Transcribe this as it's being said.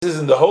This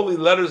is in the Holy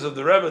Letters of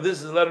the Rebbe.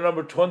 This is letter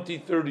number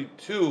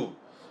 2032.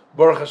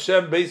 Baruch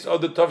Hashem, based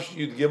on the Tafsh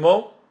Yud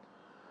Gimel.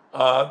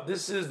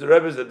 This is the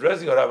Rebbe's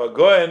addressing Rav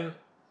Goen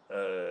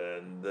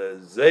and the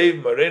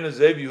Zev Marina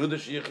Zev Yehuda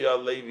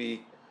Sheikhya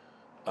Levi.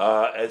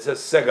 It says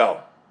Segal.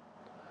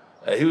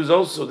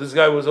 This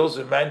guy was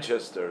also in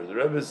Manchester. The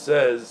Rebbe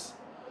says,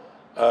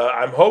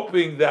 I'm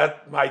hoping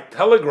that my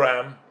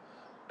telegram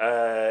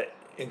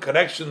in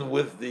connection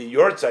with the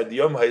Yortzeit, the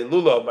Yom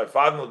HaIlula of my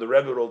father, the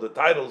Rebbe, all the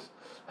titles,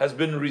 has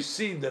been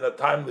received in a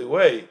timely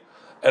way.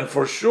 And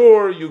for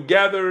sure, you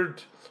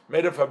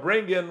made a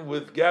farbrengen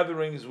with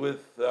gatherings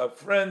with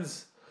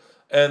friends,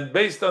 and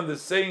based on the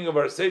saying of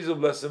our sages of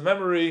blessed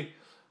memory,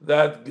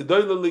 that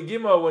Gedoyle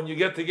Legima, when you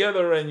get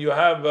together and you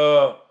have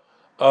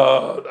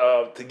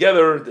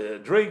together, the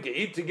drink,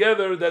 eat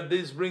together, that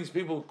this brings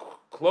people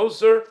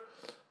closer,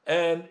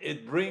 and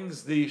it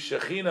brings the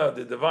Shekhinah,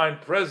 the divine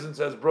presence,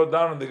 as brought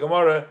down in the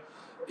Gemara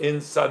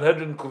in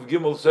Sanhedrin Kuf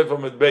Gimel Sefer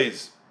Med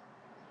Beis.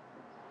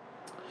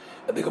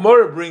 And the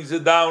Gemara brings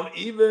it down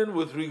even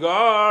with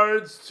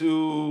regards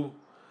to,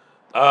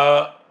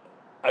 that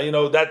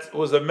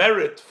was a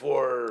merit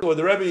for what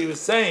the Rebbe was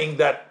saying,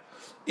 that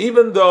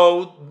even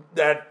though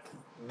that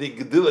the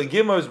Gedila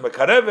Gima is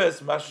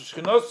Mekareves, Mashu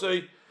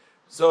Shchinosoi,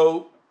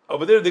 so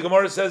over there the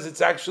Gemara says it's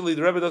actually,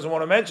 the Rebbe doesn't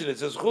want to mention it. It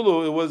says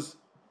Chulu, it was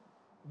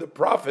the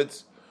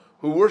prophets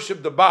who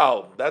worshipped the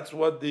Baal. That's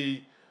what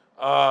the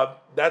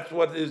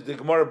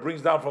Gemara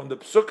brings down from the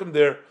Psukim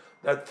there,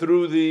 that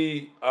through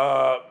the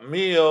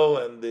meal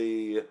and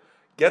the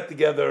get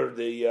together,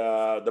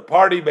 the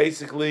party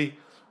basically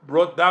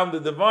brought down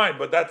the divine.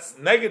 But that's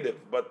negative.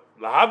 But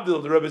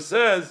Lahavdil, the Rebbe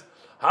says,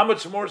 how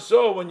much more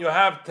so when you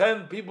have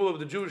 10 people of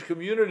the Jewish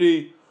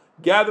community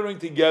gathering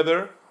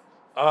together,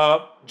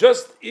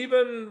 just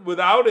even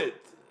without it,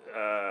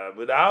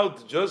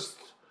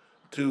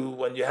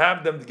 when you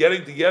have them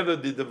getting together,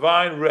 the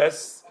divine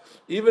rests,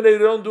 even if they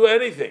don't do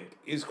anything.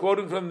 He's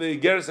quoting from the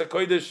Geras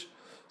HaKodesh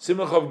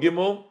Simach of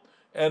Gimel,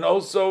 and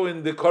also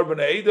in the Korban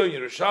Eidah,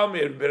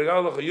 Yerushalmi, and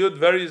Bergal Chayud,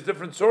 various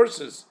different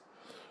sources.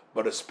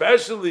 But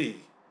especially,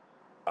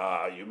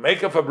 you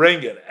make a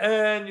farbrengen,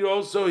 and you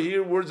also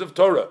hear words of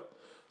Torah.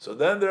 So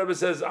then the Rebbe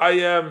says, I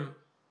am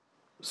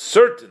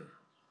certain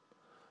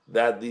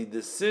that the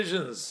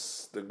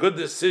good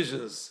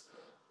decisions,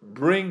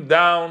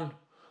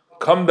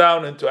 come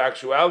down into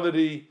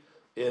actuality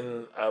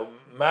in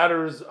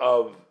matters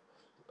of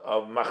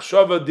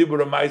machshava,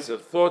 dibur, ma'aser,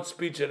 thought,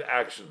 speech, and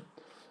action.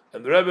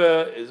 And the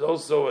Rebbe is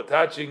also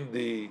attaching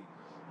the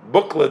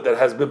booklet that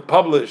has been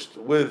published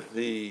with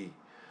the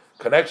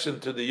connection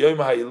to the Yom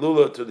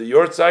HaIlula, to the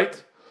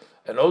Yortzeit.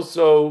 And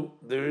also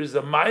there is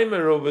a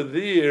mimer over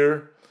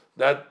there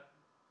that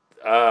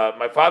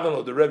my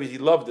father-in-law, the Rebbe, he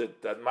loved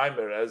it, that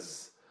mimer,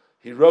 as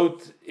he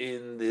wrote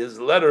in his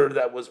letter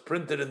that was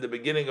printed in the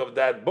beginning of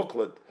that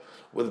booklet,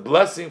 with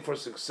blessing for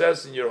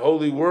success in your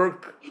holy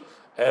work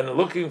and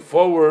looking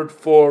forward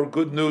for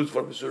good news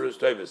for Mesiras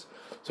Tevis.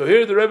 So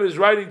here the Rebbe is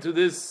writing to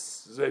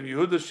this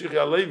Yehuda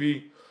Sheikhya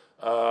Levi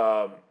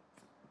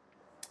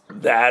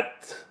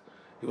that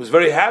he was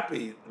very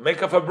happy,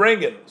 make a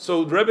farbrengen.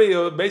 So the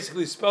Rebbe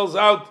basically spells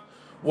out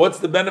what's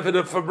the benefit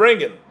of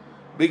farbrengen.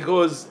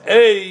 Because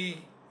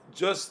when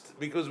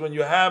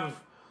you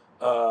have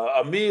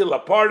a meal, a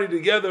party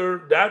together,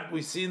 that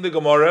we see in the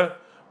Gemara,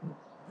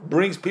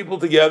 brings people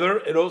together.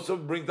 It also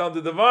brings down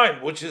the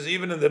divine, which is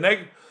even in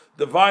the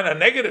divine a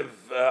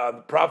negative.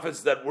 The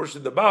prophets that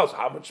worship the Baals,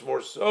 how much more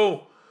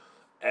so?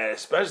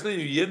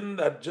 Especially Yidden,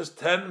 that just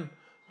 10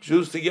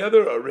 Jews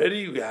together,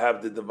 already we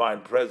have the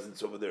divine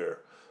presence over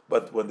there.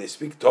 But when they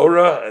speak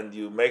Torah and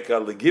you make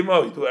a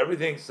legima, you do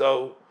everything.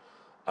 So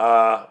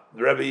the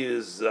Rebbe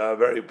is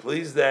very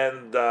pleased,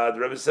 and the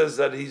Rebbe says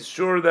that he's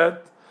sure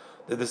that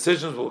the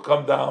decisions will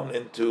come down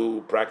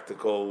into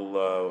practical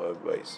ways.